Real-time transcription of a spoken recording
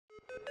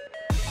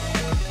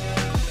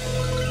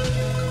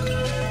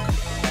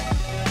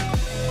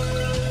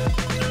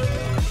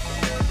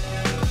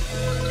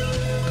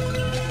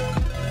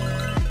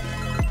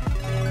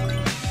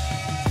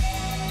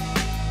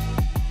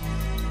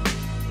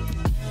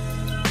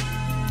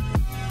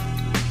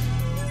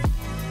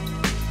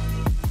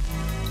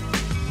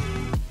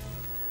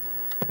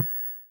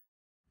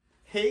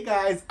Hey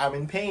guys, I'm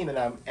in pain and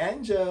I'm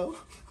NJOE.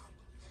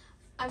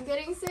 I'm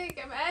getting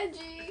sick, I'm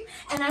Angie.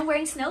 And I'm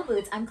wearing snow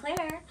boots, I'm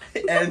Claire.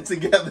 And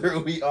together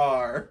we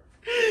are.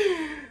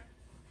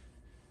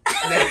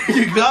 There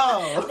you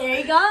go. There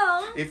you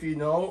go. If you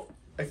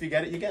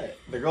get it, you get it.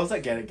 The girls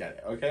that get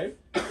it, okay?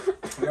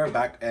 We are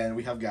back and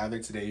we have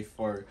gathered today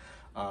for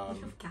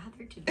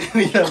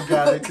we have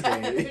gathered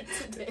today.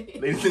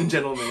 Ladies and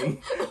gentlemen,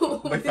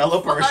 my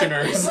fellow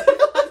parishioners.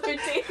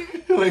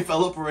 My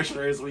fellow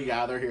parishioners, we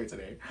gather here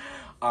today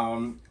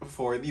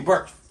for the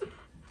birth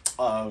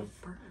of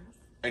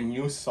a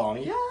new song.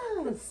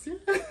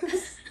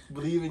 Yes.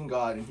 Believe in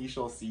God and he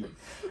shall see.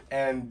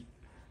 And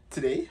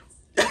today,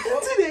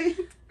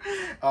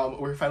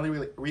 we're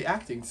finally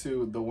reacting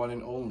to the one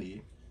and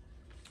only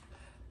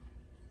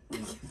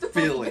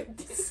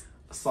FELIP's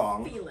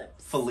song.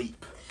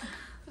 FELIP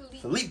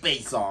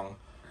song,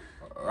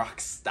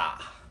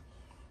 ROCKSTA.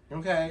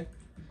 Okay?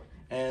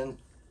 And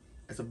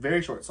it's a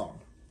very short song.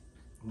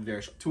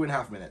 Very short,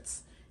 2.5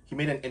 minutes. He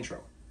made an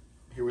intro.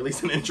 He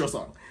released an intro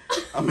song.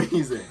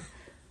 Amazing.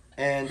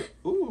 And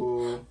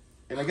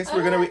and I guess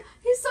we're gonna.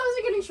 His songs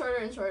are getting shorter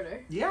and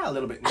shorter. Yeah, a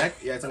little bit.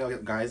 It's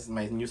like, guys,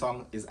 my new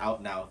song is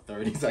out now.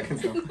 30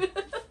 seconds ago.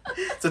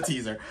 It's a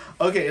teaser.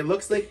 Okay, it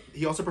looks like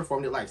he also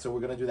performed it live, so we're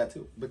gonna do that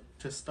too. But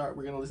to start,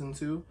 we're gonna listen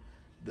to.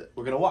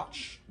 We're gonna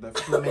watch the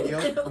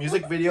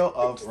music video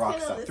of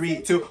ROCKSTA.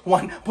 3, 2,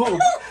 1, boom.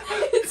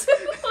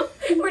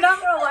 We're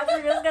not gonna watch.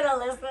 We're just gonna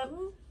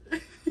listen.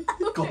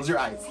 Close your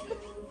eyes.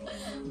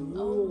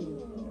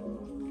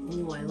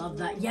 Oh, I love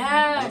that. I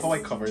Yes. love how I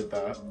covered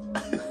that.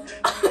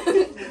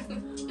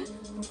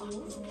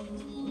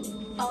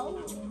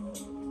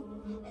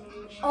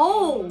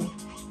 Oh.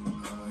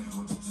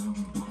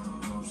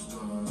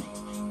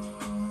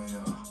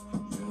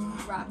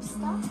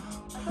 ROCKSTA?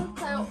 I thought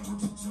that.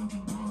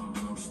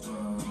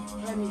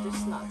 Let me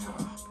just not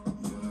talk.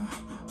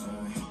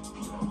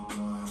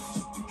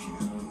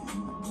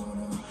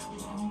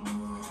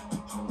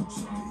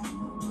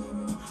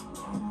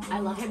 I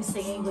love him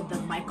singing with the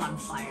mic on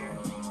fire.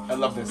 I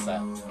love this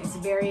set. It's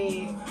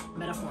very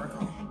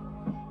metaphorical.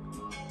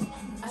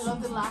 I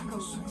love the lack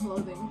of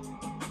clothing.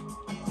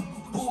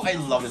 Oh, I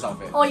love this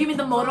outfit. Oh, you mean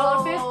the moto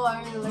outfit? Oh,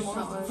 I really like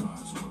that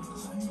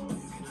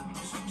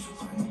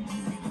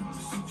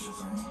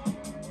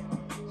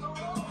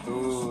one.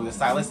 Ooh, the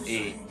stylist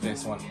ate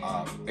this one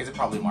up. Is it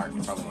probably Mark?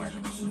 It's probably Mark.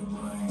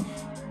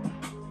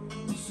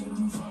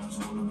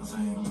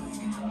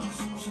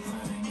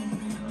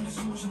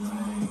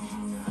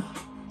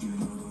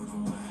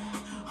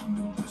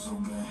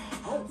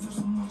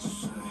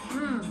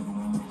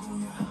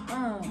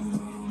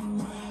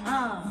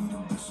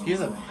 He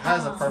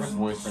has a perfect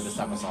voice for this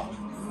type of song.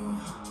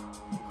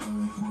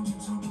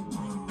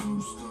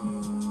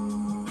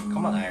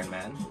 Come on, Iron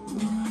Man.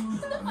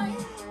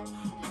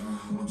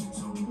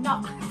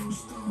 No.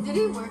 Did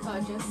he work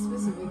out just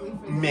specifically for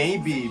this?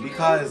 Maybe,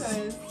 because...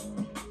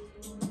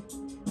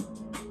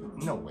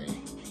 No way.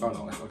 Oh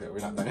no, okay, we're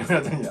not done yet.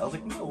 I was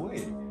like, no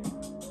way.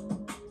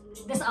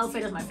 This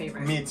outfit is my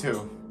favorite. Me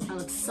too. That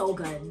looks so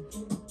good.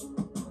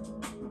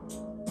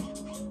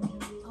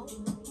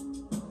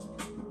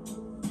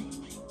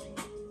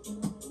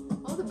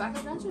 Oh, the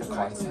backup dancers The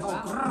are actually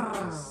concept.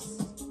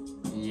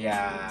 wow.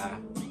 Yeah.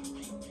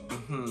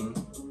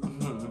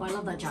 Oh, I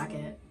love that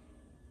jacket.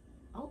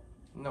 Oh.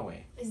 No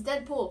way. It's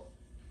Deadpool.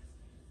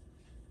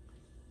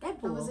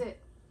 Deadpool. That was it.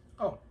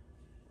 Oh.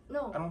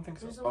 No. I don't think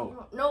so. There's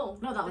Oh. No,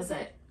 that was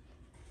that's it.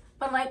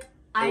 But like,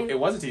 It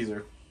was a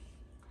teaser.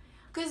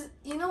 Because,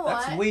 you know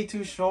what? That's way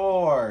too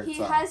short. He's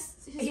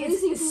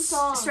releasing 2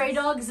 songs. Stray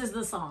Dogs is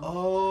the song.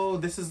 Oh,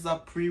 this is the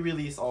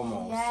pre-release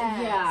almost.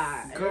 Yes.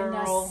 Yeah,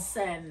 Girl. in a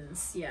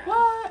sense, yeah.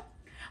 What?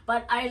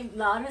 But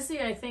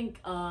honestly, I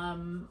think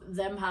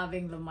them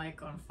having the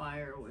mic on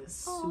fire was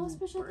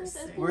super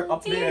sick. We're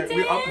up there.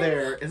 We're up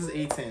there. This is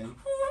 18.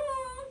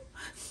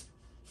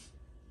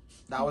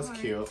 That was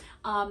cute.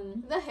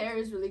 The hair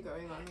is really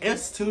growing on me.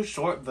 It's too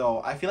short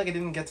though. I feel like I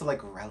didn't get to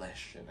like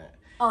relish in it.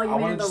 Oh, you I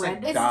mean wanna the just,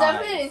 red? like, It's dive.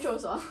 definitely an intro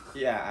song.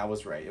 Yeah, I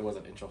was right. It was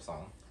an intro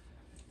song.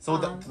 So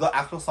the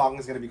actual song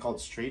is gonna be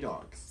called Stray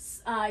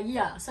Dogs.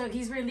 Yeah. So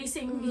he's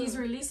releasing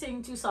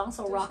 2 songs.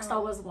 So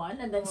ROCKSTA was one,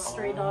 and then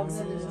Stray Dogs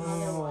is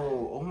another one.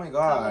 Oh my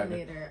god!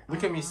 Later.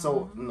 Look at me,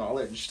 so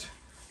knowledged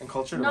and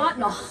cultured. Not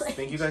about this. knowledge.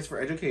 Thank you guys for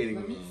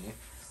educating me.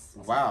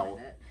 Wow.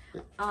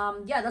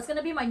 Yeah, that's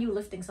gonna be my new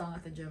lifting song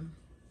at the gym.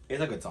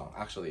 It's a good song,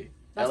 actually.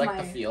 That's I like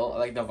the feel. I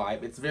like the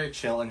vibe. It's very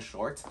chill and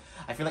short.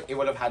 I feel like it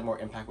would have had more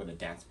impact with a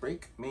dance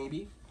break,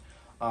 maybe.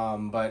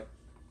 But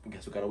I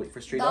guess we gotta wait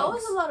for Stray Dogs. That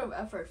was a lot of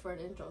effort for an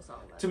intro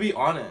song. To be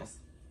honest,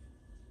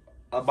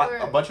 a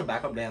bunch of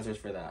backup dancers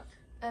for that.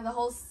 And the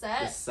whole set.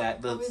 The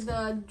set, with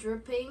the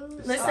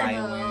dripping.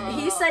 Listen,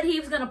 he said he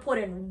was gonna put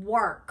in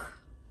work.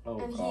 Oh,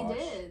 and gosh. he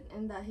did.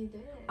 And that he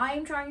did.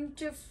 I'm trying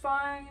to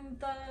find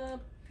the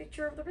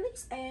picture of the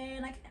release,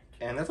 and I can't.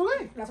 And that's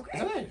okay. That's okay.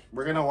 That's okay.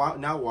 We're gonna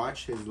now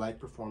watch his live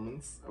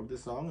performance of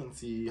this song and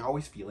see how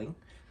he's feeling.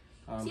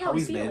 See how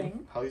he's feeling.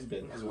 been. How he's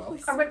been as well.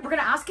 We're gonna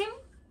ask him.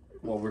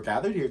 Well, we're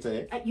gathered here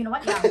today. You know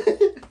what? Yeah.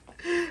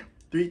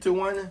 3, 2,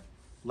 1.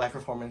 Live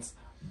performance.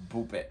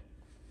 Boop it.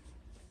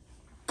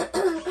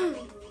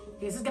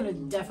 This is gonna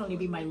definitely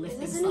be my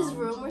lifting Is this in his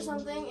room or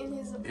something? In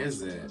his apartment?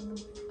 Is it?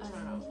 I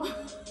don't know.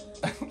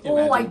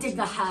 Oh, I dig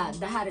the hat.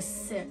 The hat is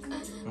sick.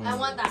 I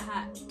want that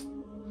hat.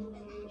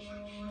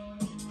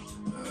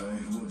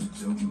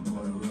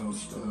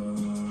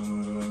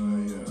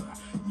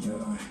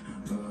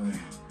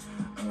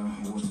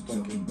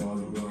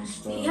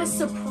 He has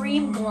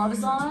Supreme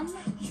gloves on.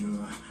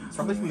 It's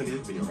probably from the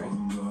music video,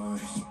 right?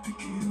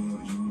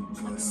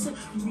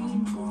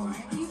 Supreme gloves.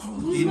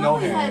 You know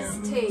he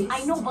has taste.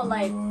 I know, but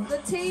like the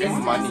taste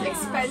It's money. is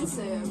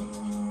expensive.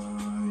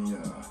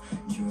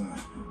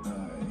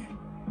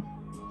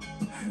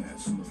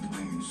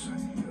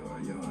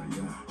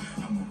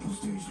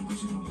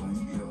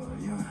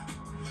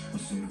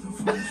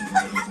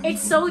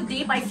 it's so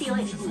deep. I feel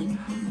it deep.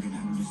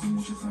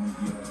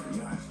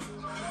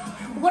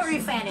 What are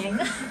you fanning?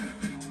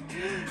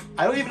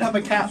 I don't even have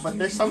a cat, but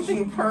there's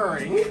something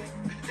purring.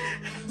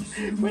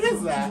 What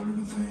is that?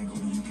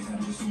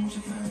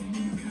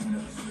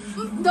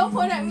 Don't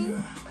point at me.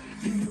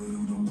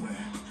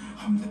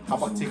 How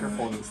about take her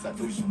phone instead?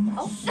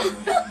 Oh.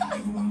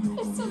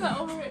 I'm still not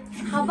over it.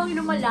 Habang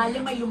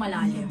lumalalim ay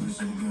lumalalim.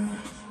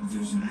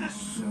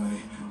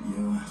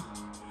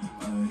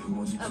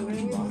 I'm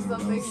gonna use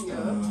something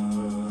here.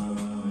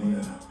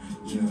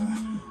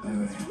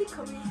 It's really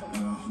coming from.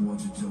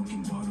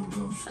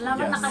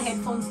 Salamat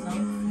naka-headphones, no?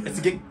 It's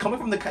coming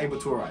from the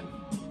Kaibaturan.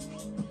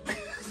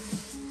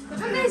 The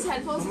fact that his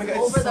headphones Oh my is God,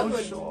 over it's the so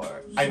hood.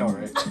 short. I know,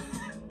 right?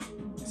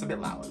 It's a bit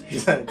loud. He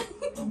said.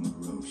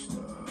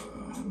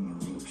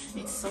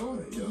 It's so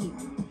deep.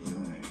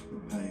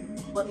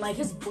 But like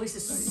his voice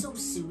is so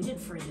suited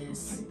for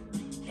this.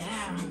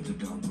 Damn.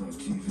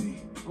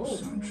 Oh.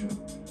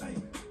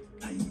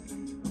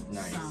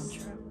 Nice.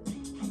 SoundTrip.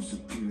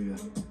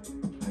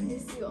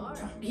 Yes, you are.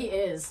 He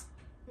is.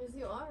 Yes,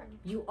 you are.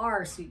 You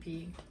are, Sweet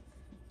Pea.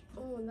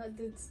 Oh, that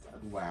did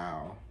stuff.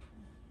 Wow.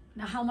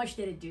 Now, how much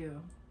did it do?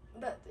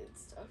 That did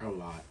stuff. A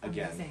lot.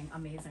 Again. Amazing,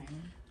 amazing.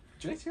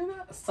 Did you guys hear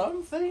that?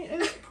 Something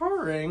is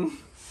purring.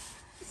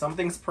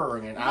 Something's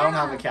purring, and I don't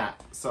have a cat,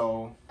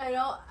 so. I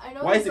know.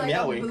 Why is there's it like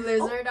meowing? a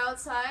blizzard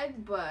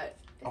outside, but.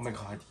 Oh my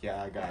god,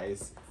 yeah,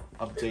 guys.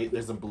 Update,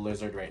 there's a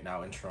blizzard right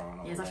now in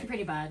Toronto. Yeah, it's actually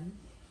pretty bad.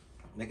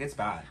 Like, it's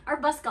bad. Our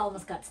bus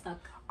almost got stuck.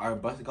 Our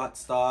bus got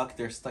stuck.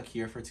 They're stuck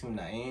here for 2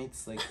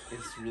 nights. Like,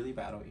 it's really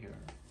bad out here.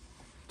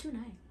 2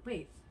 nights.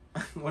 Wait.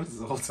 What is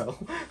this hotel?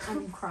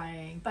 I'm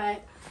crying.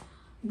 But,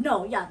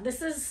 no, yeah,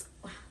 this is...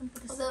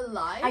 Was it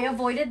live? I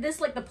avoided this,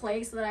 like, the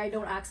place so that I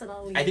don't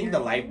accidentally I think hear the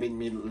it. live made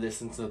me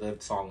listen to the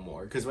song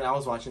more. Because when I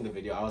was watching the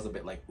video, I was a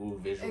bit like, ooh,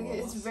 visuals. Okay,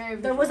 it's very.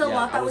 There was a visual.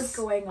 lot that was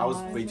going on. I was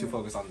way too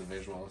focused on the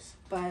visuals.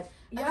 But,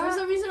 And yeah. for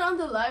some reason on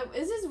the live,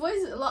 is his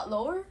voice a lot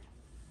lower?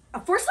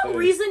 For some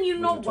reason, you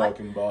know what?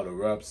 Talking about a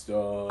rap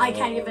star. I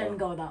can't even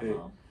go that Hey.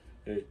 low.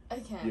 Hey. I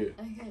can't. Yeah.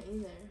 I can't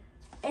either.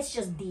 It's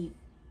just deep.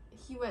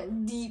 He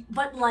went deep.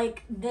 But,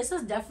 like, this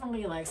is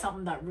definitely, like,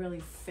 something that really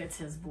fits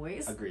his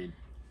voice. Agreed.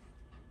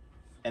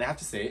 And I have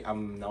to say,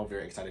 I'm now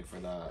very excited for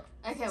the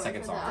I can't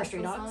second wait for song. the For Stray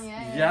actual Dogs? song.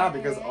 Yeah,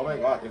 because oh my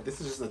god, if this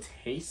is just a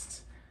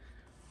taste,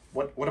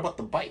 what about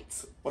the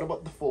bites? What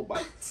about the full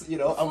bites? You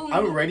know,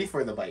 I'm ready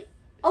for the bite.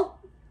 Oh,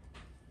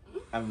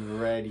 I'm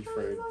ready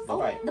for the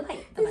bite. the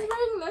bite. He's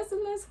wearing less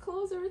and less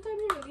clothes every time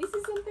he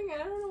releases something,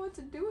 and I don't know what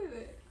to do with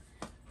it.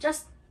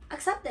 Just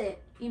accept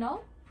it, you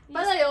know?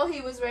 But I know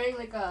he was wearing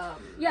like a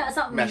Yeah,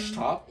 something. Mesh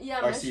top? yeah,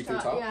 Or mesh see-through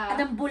top. top? Yeah. And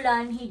then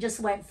Bulan, he just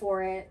went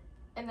for it.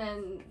 And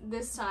then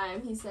this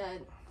time he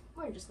said,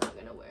 "We're just not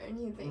gonna wear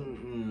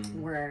anything."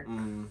 Where,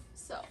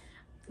 So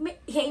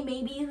hey,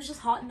 maybe he was just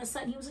hot in the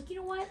sun. He was like, you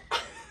know what?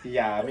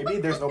 Yeah, maybe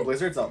there's no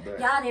blizzards out there.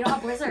 Yeah, they don't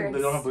have blizzards.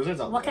 They don't have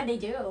blizzards out What there. can they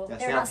do? Yes, They're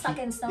they not have stuck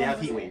heat- in snow. they have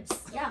and heat blizzards.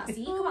 waves. Yeah,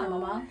 see? Come on,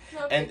 mama.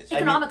 no, And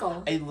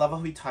Economical. I love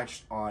how he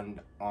touched on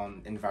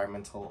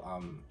environmental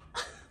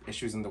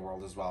issues in the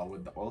world as well,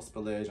 with the oil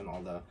spillage and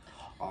all the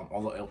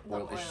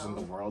oil issues in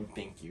the world.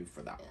 Thank you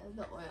for that.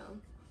 yeah, the oil.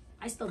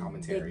 I still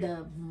Commentary. dig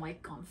the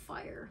mic on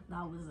fire.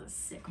 That was a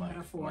sick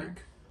metaphor.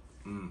 Mike.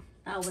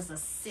 That was a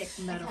sick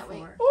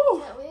metaphor.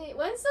 Can't wait.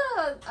 When's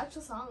the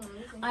actual song? Let me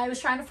think. I was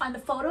trying to find the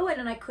photo and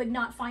then I could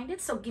not find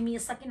it, so give me a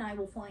second, I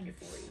will find it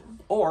for you.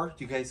 Or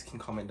you guys can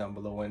comment down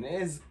below when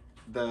is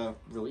the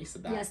release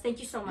of that. Yes, thank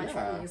you so much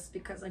Yeah. for this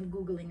because I'm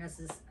Googling as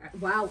this.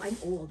 Wow, I'm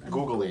old. I'm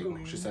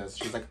Googling, she says.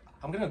 She's like,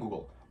 I'm gonna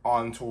Google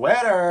on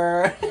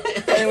Twitter.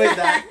 And with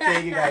that,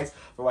 thank you guys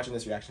for watching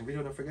this reaction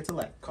video. Don't forget to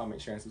like,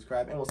 comment, share, and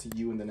subscribe. And we'll see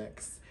you in the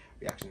next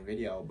reaction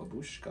video,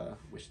 babushka,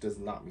 which does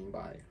not mean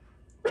bye.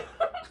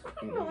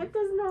 No, it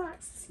does not.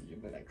 See you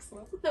in the next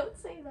one. Don't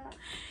say that.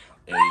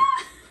 Hey.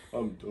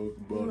 I'm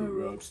talking about a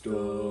rock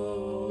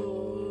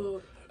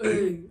star.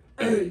 Hey,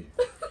 hey.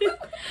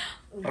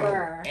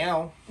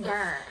 Ow.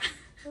 Grr.